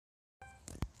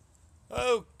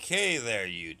Okay there,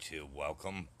 YouTube.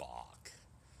 Welcome back.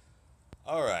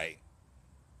 Alright,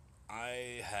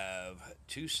 I have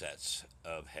two sets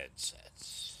of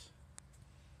headsets.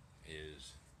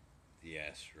 Is the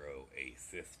Astro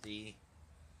A50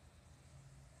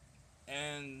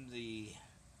 and the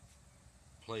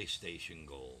PlayStation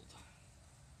Gold.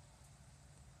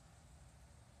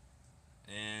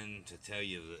 And to tell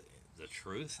you the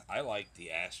truth, I like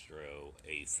the Astro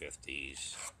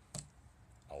A50s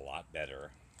a lot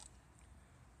better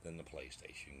than the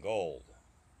PlayStation Gold.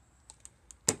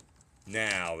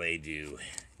 Now they do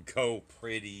go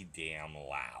pretty damn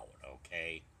loud,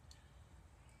 okay?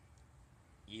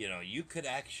 You could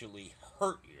actually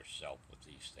hurt yourself with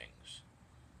these things.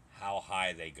 How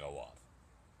high they go up.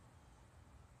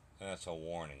 That's a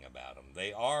warning about them.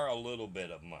 They are a little bit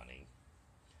of money.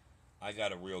 I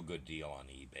got a real good deal on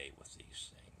eBay with these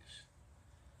things.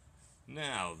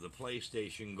 Now, the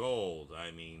PlayStation Gold,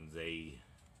 I mean, they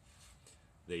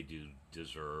do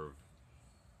deserve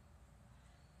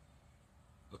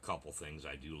a couple things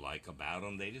I do like about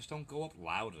them. They just don't go up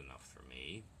loud enough for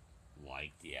me,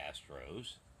 like the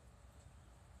Astros.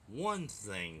 One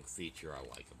feature I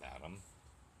like about them,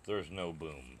 there's no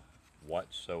boom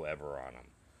whatsoever on them.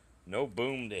 No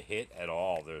boom to hit at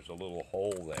all. There's a little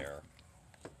hole there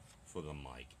for the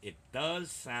mic. It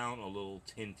does sound a little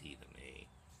tinty to me,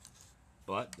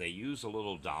 but they use a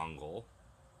little dongle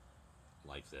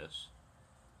like this.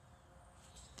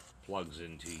 Plugs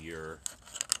into your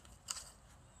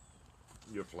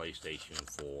PlayStation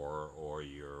 4 or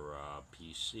your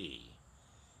PC.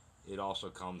 It also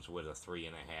comes with a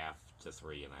 3.5 to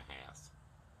 3.5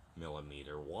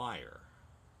 millimeter wire,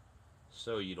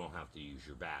 so you don't have to use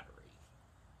your battery.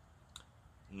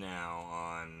 Now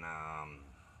on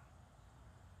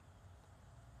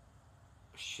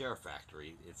Share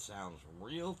Factory, it sounds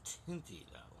real tinty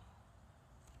though.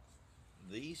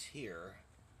 These here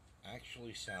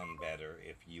actually sound better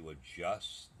if you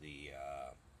adjust the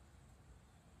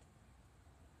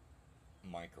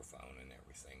microphone and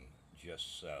everything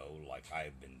just so, like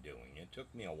I've been doing. It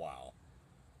took me a while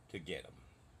to get them,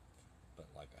 but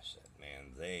like I said,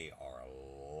 man, they are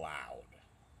loud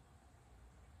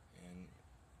and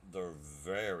they're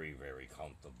very, very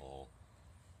comfortable.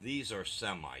 These are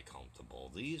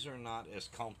semi-comfortable. These are not as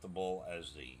comfortable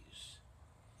as these,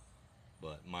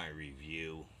 but my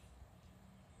review,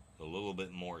 a little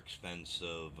bit more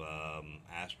expensive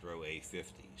Astro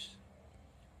A50s,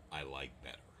 I like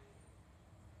better.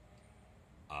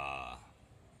 Uh,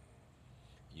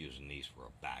 Using these for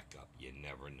a backup, you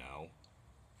never know.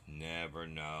 Never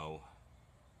know.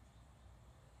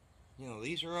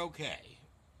 These are okay,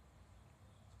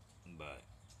 but,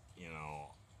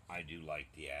 I do like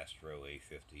the Astro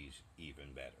A50s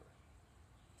even better.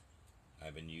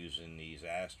 I've been using these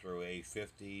Astro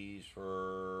A50s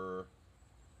for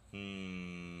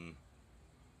a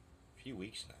few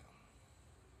weeks now,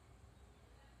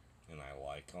 and I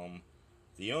like them.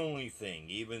 The only thing,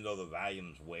 even though the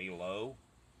volume's way low,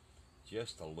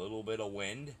 just a little bit of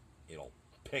wind, it'll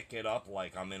pick it up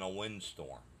like I'm in a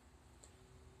windstorm.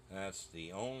 That's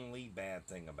the only bad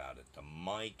thing about it. The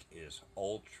mic is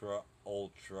ultra,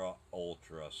 ultra,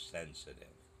 ultra sensitive.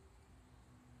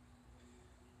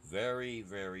 Very,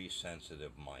 very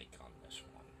sensitive mic on this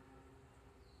one.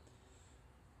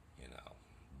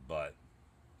 But,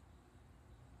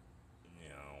 you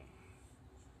know,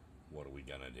 what are we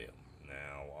going to do?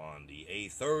 Now, on the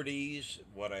A30s,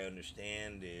 what I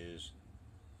understand is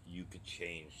you could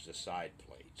change the side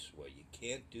plates. Well, you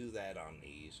can't do that on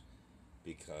these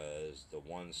because the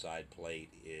one side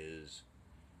plate is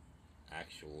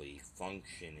actually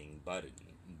functioning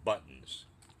buttons.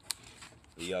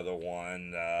 The other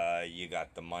one, you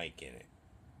got the mic in it.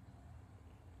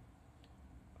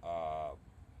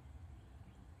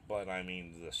 But I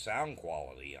mean, the sound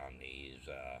quality on these,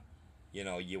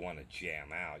 you want to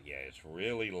jam out. Yeah, it's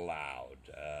really loud.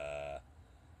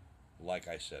 Like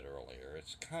I said earlier,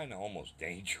 it's kind of almost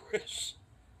dangerous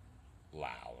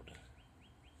loud.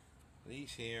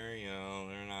 These here,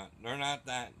 they're not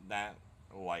that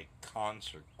like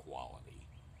concert quality.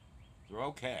 They're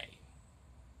okay.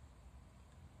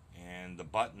 And the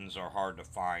buttons are hard to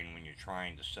find when you're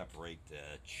trying to separate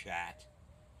the chat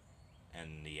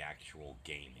and the actual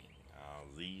gaming.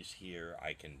 These here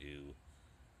I can do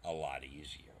a lot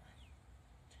easier.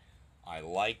 I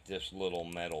like this little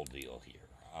metal deal here.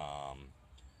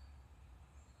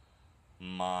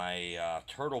 My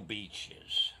Turtle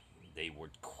Beaches, they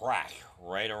would crack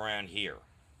right around here.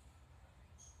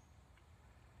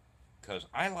 Because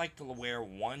I like to wear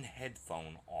one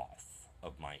headphone off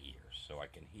of my ears so I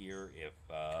can hear if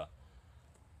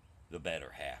the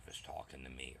better half is talking to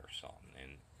me or something.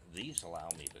 And these allow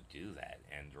me to do that.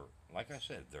 And they're, like I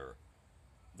said, they're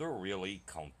really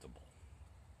comfortable.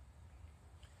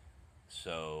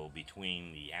 So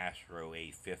between the Astro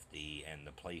A50 and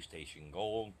the PlayStation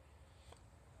Gold,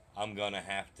 I'm going to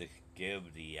have to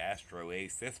give the Astro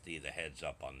A50 the heads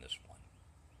up on this one.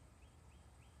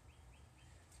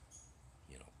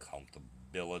 You know,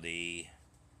 comfortability,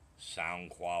 sound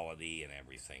quality, and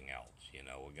everything else. You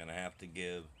know, we're going to have to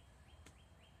give,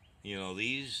 you know,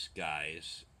 these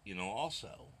guys, you know,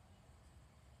 also,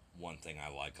 one thing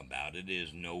I like about it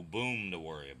is no boom to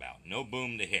worry about, no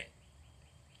boom to hit.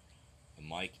 The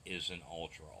mic isn't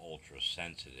ultra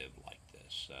sensitive like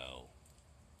this, so,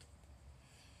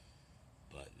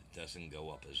 but it doesn't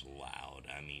go up as loud.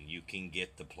 I mean, you can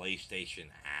get the PlayStation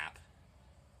app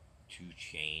to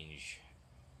change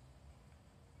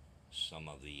some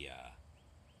of the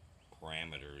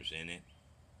parameters in it,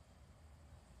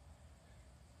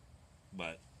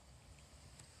 but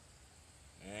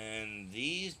and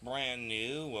these brand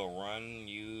new will run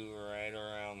you right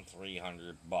around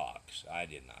 $300. I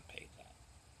did not pay that.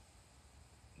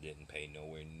 Didn't pay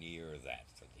nowhere near that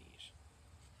for these.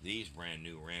 These brand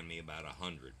new ran me about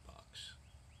 $100.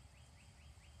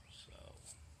 So,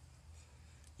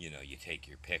 you know, you take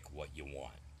your pick what you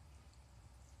want.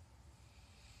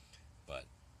 But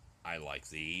I like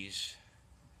these.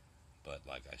 But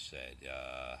like I said,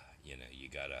 you know, you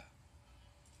gotta.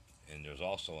 And there's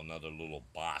also another little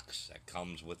box that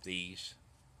comes with these.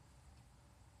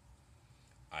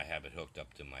 I have it hooked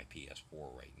up to my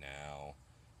PS4 right now.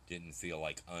 Didn't feel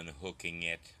like unhooking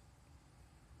it.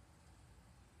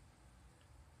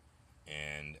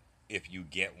 And if you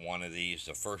get one of these,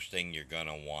 the first thing you're going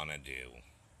to want to do,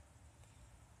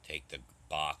 take the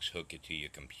box, hook it to your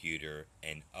computer,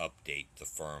 and update the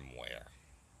firmware.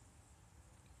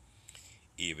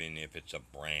 Even if it's a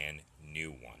brand new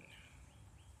one.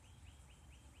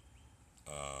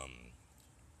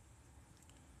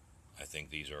 I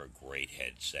think these are a great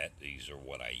headset. These are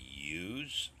what I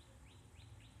use.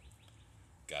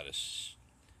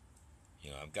 You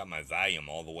know, I've got my volume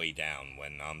all the way down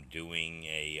when I'm doing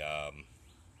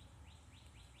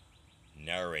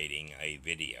narrating a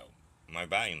video. My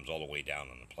volume's all the way down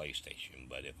on the PlayStation,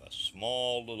 but if a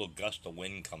small little gust of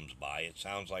wind comes by, it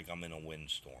sounds like I'm in a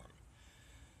windstorm.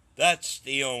 That's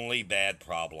the only bad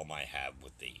problem I have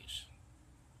with these.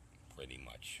 Pretty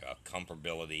much.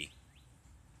 Comfortability,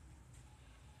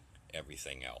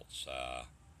 everything else.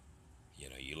 You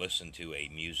know, you listen to a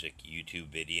music YouTube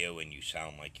video and you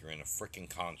sound like you're in a freaking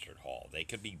concert hall. They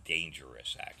could be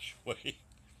dangerous, actually.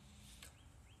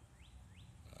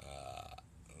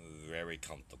 Very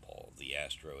comfortable, the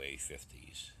Astro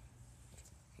A50s.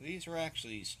 These are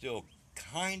actually still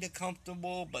kind of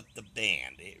comfortable, but the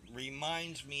band, it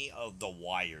reminds me of the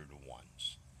wired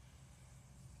ones.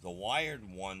 The wired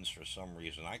ones, for some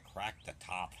reason, I cracked the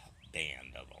top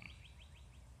band of them.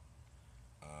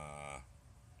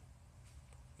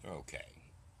 They're okay.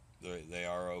 They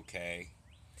are okay.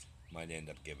 Might end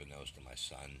up giving those to my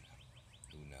son.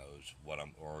 Who knows what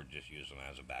or just use them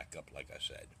as a backup, like I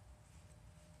said.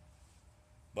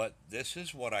 But this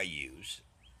is what I use,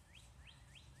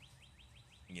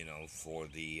 you know, for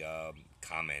the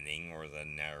commenting or the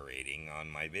narrating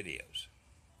on my videos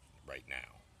right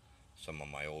now. Some of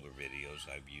my older videos,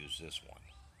 I've used this one.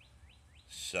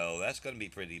 So that's going to be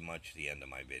pretty much the end of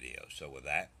my video. So with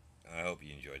that, I hope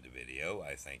you enjoyed the video.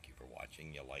 I thank you for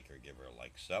watching. You like her, give her a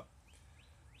likes up.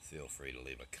 Feel free to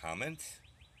leave a comment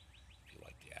if you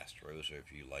like the Astros or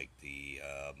if you like the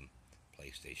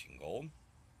PlayStation Gold.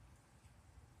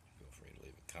 Feel free to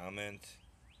leave a comment.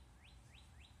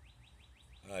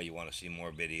 You want to see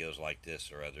more videos like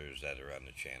this or others that are on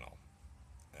the channel.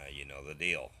 You know the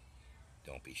deal.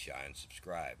 Don't be shy and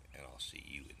subscribe. And I'll see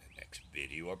you in the next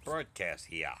video or broadcast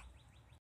here.